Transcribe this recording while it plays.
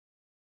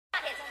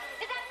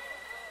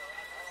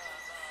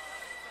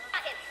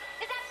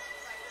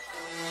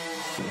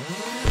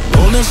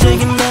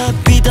오늘색인 나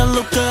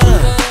비달롭다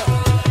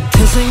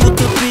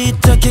태생부터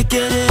삐딱해 get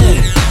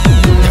it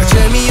다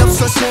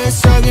재미없어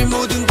세상의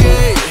모든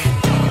게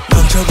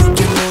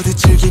멈춰볼게 모두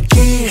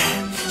즐기기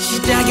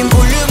시작엔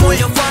볼륨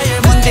올려 fire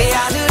문제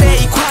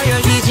아들의 이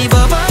choir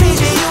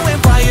뒤집어버리지 you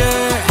and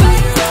fire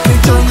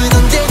결정은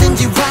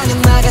언제든지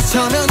환영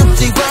나가서면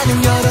없지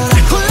관용 열어라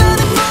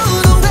혼란은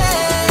모두 해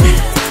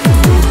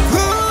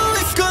Who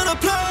is gonna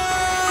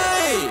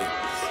play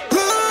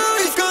Who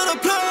is gonna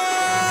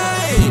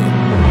play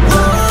Who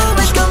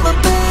is gonna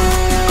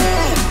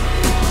play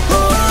Who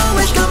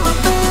is gonna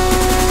play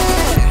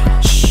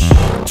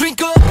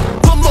Drink up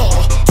one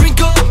more Drink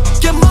up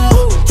get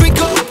more Drink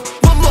up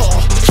one more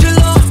Chill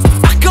up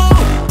I go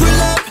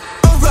Pull up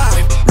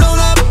alright Roll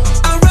up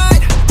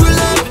alright Pull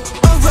up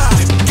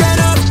alright Get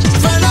up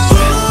find out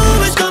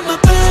Who is gonna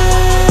play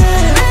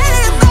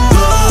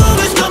Who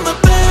is gonna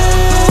play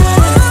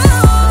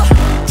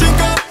Drink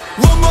up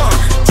one more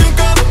Drink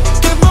up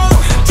get more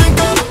Drink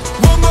up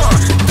one more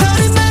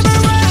Party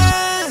never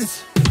ends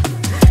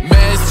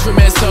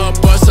mainstream에서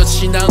벌써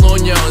지난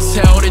 5년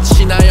세월이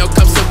지나여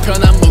값속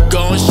편한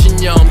무거운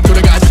신념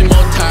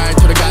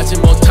돌아가지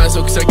못한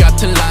속설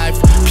같은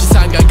life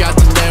비상감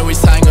같은 내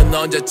위상은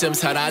언제쯤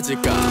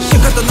사라질까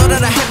실컷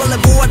너라라 해볼래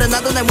부하다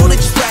나도 날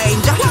모르지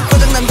stranger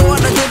고장난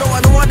도하라 들어와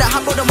놓아라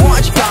한 번은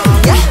모아질 거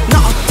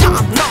No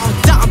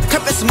time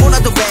컵에서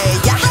몰아도 돼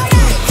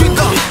Drink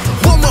up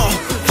one more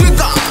Drink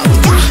up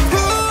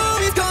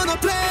Who is gonna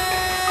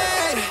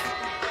play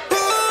Who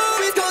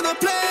is gonna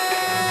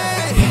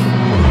play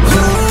Who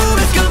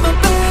is gonna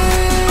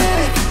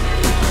play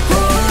Who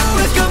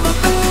is gonna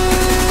play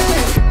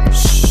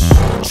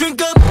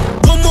Drink up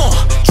one more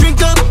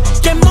Drink up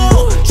get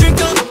more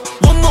Drink up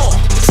one more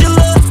Chill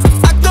up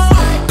I go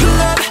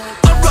Pull up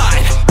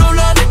alright Roll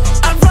up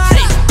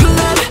alright Pull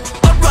up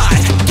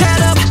alright Get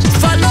up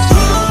follow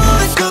Who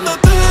is gonna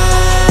play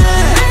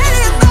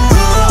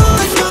Who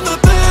is gonna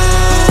play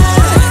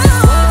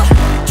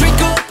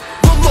Drink up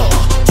one more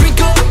Drink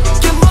up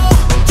get more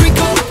Drink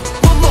up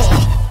one more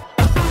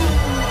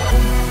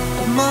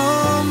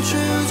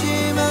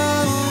멈추지 마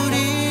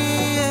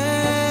우리의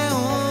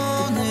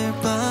오늘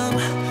밤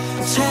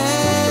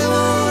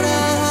채워라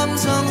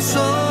함성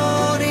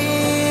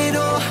소리로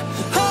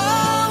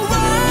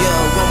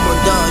Yeah one more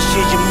더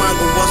쉬지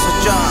말고 어서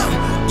줘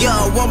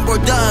Yeah one more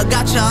더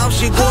가차없이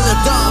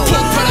굴러도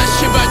폭발한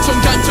시발총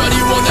간절히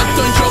원했던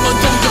영원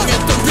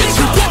동정했던